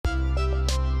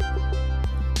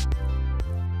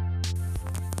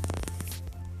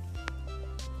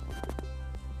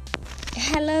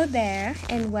Hello there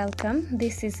and welcome.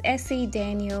 This is Essie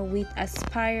Daniel with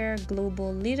Aspire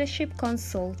Global Leadership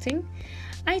Consulting.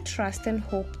 I trust and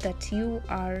hope that you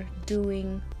are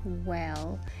doing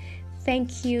well.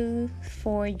 Thank you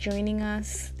for joining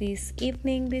us this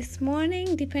evening, this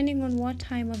morning, depending on what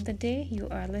time of the day you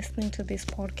are listening to this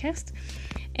podcast.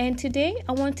 And today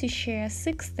I want to share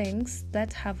 6 things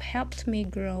that have helped me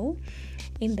grow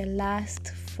in the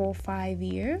last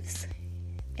 4-5 years.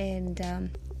 And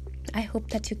I hope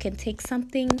that you can take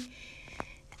something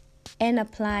and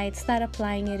start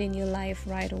applying it in your life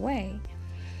right away.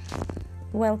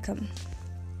 Welcome.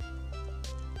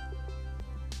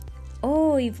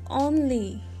 Oh, if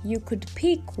only you could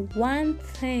pick one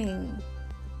thing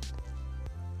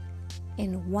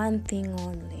and one thing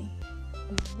only.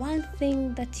 One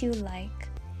thing that you like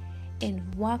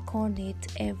and work on it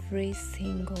every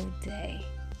single day.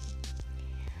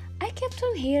 I kept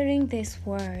on hearing these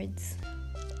words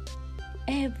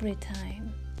every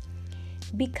time.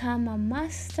 Become a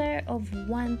master of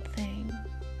one thing.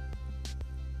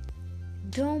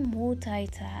 Don't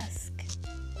multitask.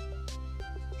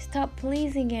 Stop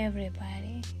pleasing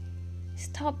everybody.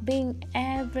 Stop being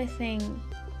everything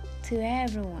to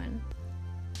everyone.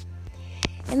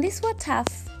 And these were tough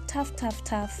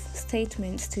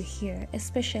statements to hear,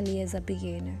 especially as a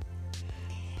beginner.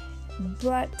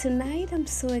 But tonight I'm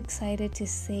so excited to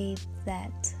say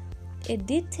that it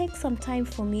did take some time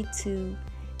for me to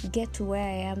get to where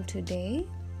I am today.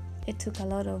 It took a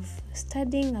lot of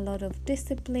studying, a lot of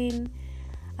discipline,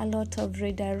 a lot of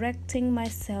redirecting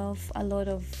myself, a lot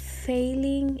of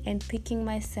failing and picking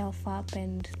myself up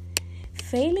and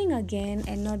failing again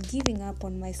and not giving up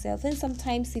on myself, and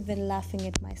sometimes even laughing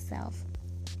at myself.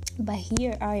 But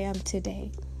here I am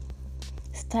today,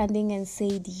 standing and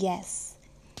said, yes,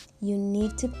 you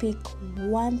need to pick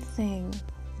one thing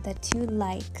that you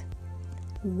like,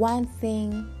 one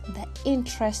thing that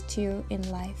interests you in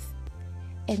life,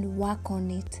 and work on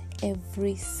it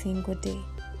every single day.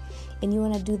 And you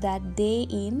want to do that day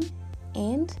in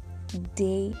and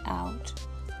day out.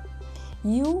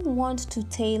 You want to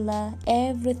tailor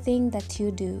everything that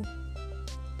you do,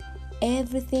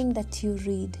 everything that you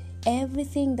read,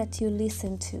 everything that you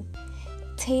listen to.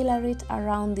 Tailor it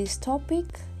around this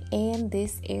topic and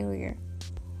this area.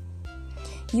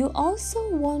 You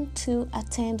also want to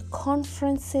attend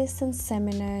conferences and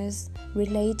seminars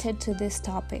related to this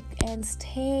topic and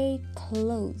stay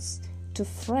close to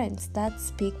friends that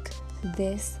speak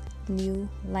this new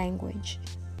language.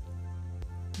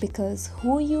 Because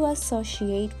who you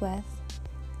associate with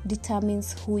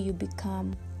determines who you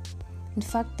become. In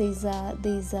fact, there's a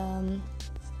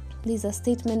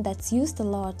statement that's used a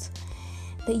lot,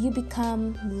 that you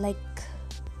become like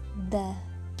the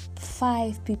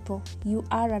 5 people. You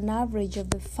are an average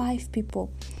of the 5 people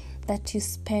that you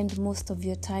spend most of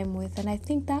your time with. And I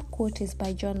think that quote is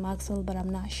by John Maxwell, but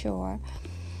I'm not sure.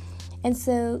 And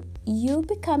so you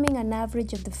becoming an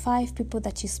average of the 5 people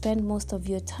that you spend most of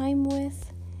your time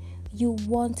with, you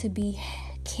want to be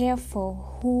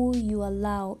careful who you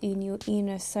allow in your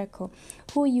inner circle,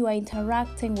 who you are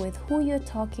interacting with, who you're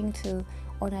talking to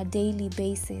on a daily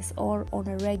basis or on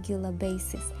a regular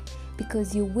basis,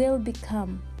 because you will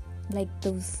become like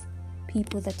those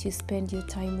people that you spend your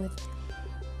time with.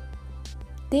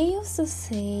 They also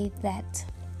say that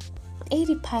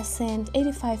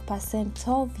 85%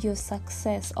 of your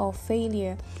success or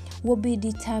failure will be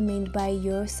determined by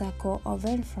your circle of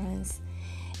influence.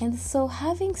 And so,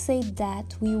 having said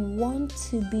that, we want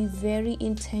to be very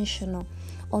intentional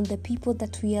on the people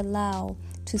that we allow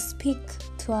to speak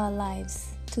to our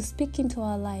lives, to speak into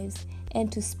our lives,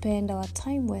 and to spend our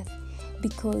time with,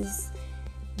 because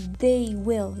they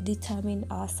will determine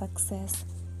our success.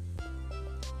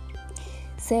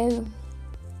 So,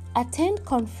 attend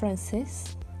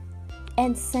conferences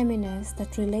and seminars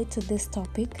that relate to this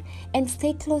topic and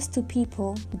stay close to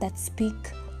people that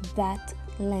speak that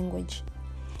language.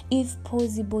 If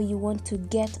possible, you want to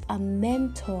get a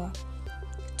mentor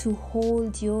to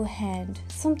hold your hand.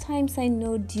 Sometimes I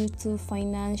know due to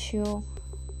financial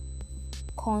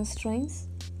constraints,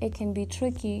 it can be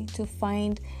tricky to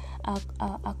find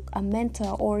a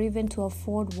mentor or even to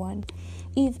afford one.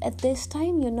 If at this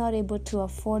time you're not able to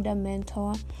afford a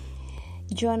mentor,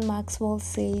 John Maxwell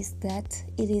says that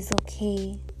it is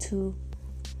okay to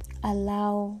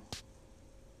allow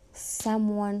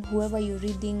someone, whoever you're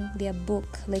reading their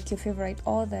book, like your favorite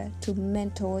author, to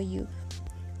mentor you.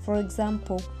 For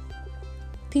example,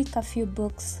 pick a few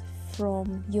books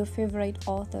from your favorite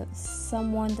author,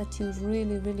 someone that you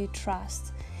really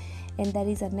trust and that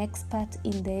is an expert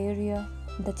in the area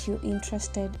that you're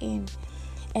interested in,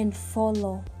 and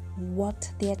follow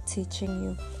what they're teaching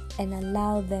you. and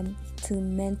allow them to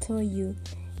mentor you.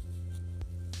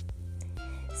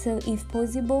 So if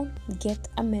possible, get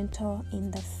a mentor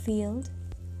in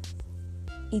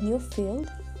your field,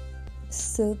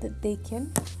 so that they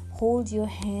can hold your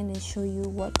hand and show you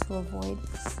what to avoid.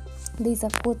 There's a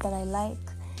quote that I like.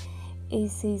 It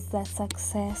says that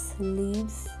success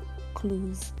leaves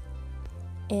clues,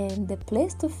 and the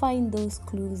place to find those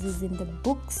clues is in the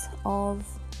books of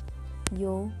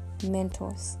your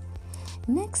mentors.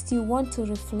 Next, you want to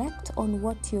reflect on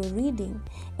what you're reading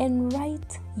and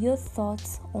write your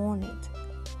thoughts on it.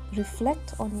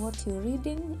 Reflect on what you're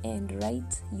reading and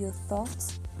write your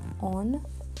thoughts on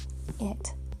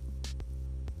it.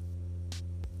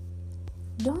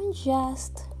 Don't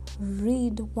just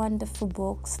read wonderful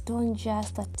books. Don't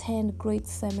just attend great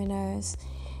seminars.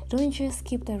 Don't just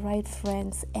keep the right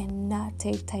friends and not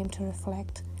take time to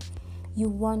reflect. You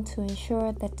want to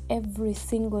ensure that every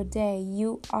single day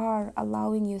you are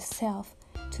allowing yourself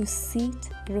to sit,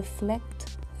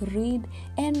 reflect, read,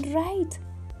 and write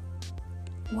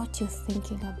what you're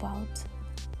thinking about,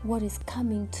 what is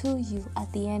coming to you at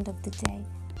the end of the day.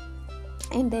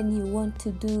 And then you want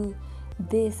to do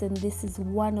this, and this is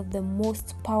one of the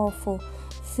most powerful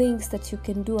things that you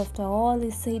can do after all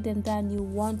is said and done. You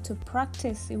want to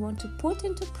practice, you want to put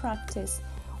into practice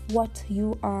what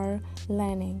you are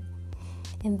learning.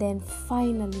 And then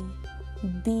finally,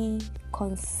 be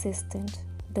consistent.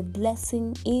 The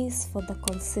blessing is for the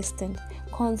consistent.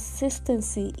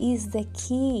 Consistency is the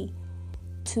key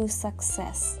to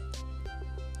success.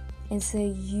 And so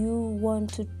you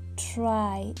want to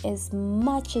try as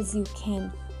much as you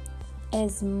can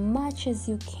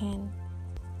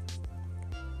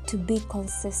to be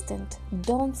consistent.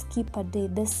 Don't skip a day.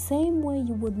 The same way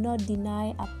you would not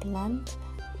deny a plant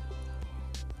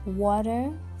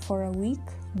water for a week,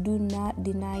 do not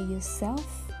deny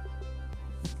yourself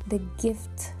the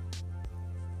gift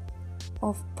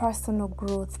of personal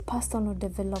growth, personal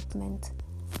development.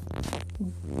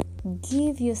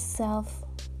 Give yourself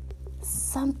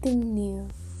something new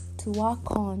to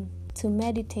work on, to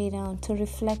meditate on, to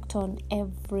reflect on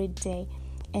every day,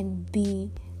 and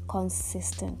be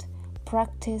consistent.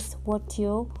 Practice what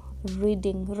you're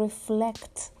reading.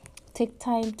 Reflect. Take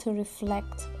time to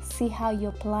reflect. See how you're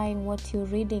applying what you're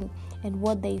reading and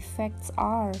what the effects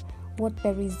are, what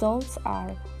the results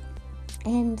are.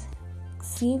 And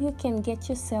see if you can get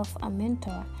yourself a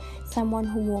mentor, someone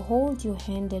who will hold your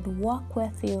hand and walk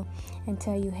with you and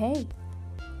tell you, hey,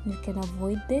 you can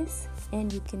avoid this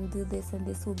and you can do this, and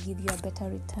this will give you a better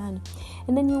return.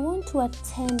 And then you want to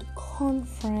attend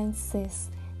conferences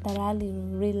that are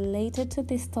related to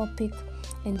this topic,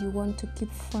 and you want to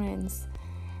keep friends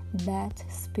that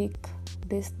speak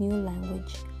this new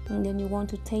language. And then you want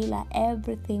to tailor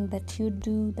everything that you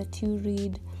do, that you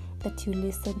read, that you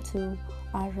listen to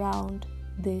around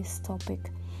this topic.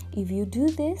 If you do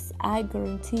this, I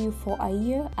guarantee you for a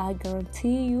year, I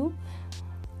guarantee you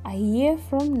a year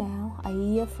from now, a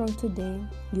year from today,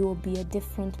 you will be a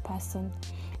different person.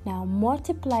 Now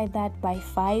multiply that by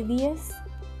 5 years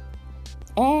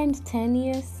and 10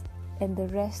 years, and the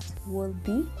rest will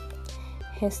be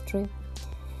history.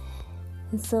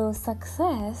 And so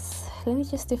success, let me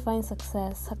just define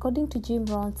success. According to Jim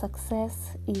Rohn,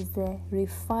 success is the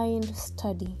refined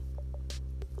study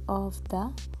of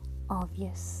the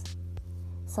obvious.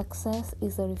 Success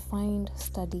is a refined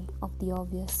study of the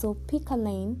obvious. So pick a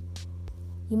lane.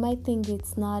 You might think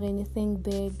it's not anything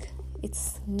big,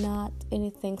 it's not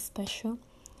anything special,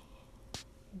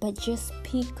 but just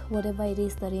pick whatever it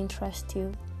is that interests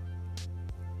you,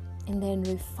 and then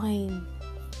refine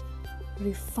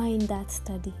that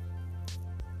study.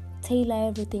 Tailor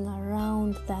everything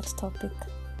around that topic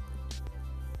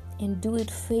and do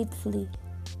it faithfully,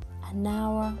 an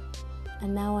hour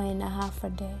and a half a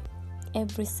day,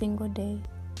 every single day.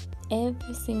 In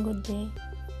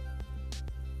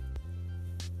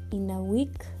a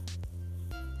week,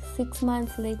 6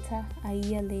 months later, a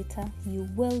year later, you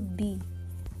will be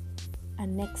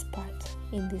an expert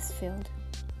in this field.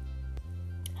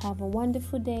 Have a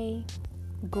wonderful day.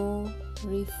 Go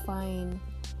refine.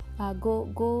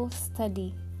 Go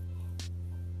study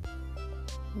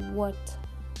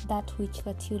that which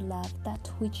you love, that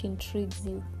which intrigues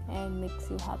you and makes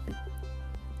you happy.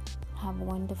 Have a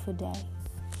wonderful day.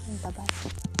 Bye-bye.